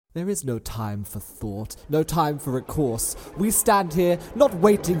There is no time for thought, no time for recourse. We stand here, not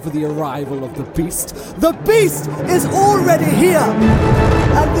waiting for the arrival of the beast. The beast is already here,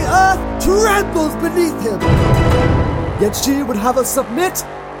 and the earth trembles beneath him. Yet she would have us submit?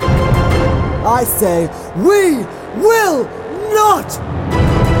 I say, we will not!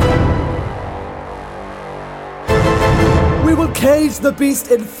 We will cage the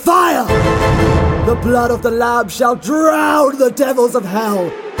beast in fire! The blood of the Lamb shall drown the devils of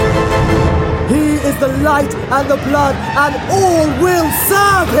hell! He is the light and the blood, and all will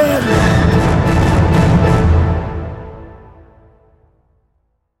serve him!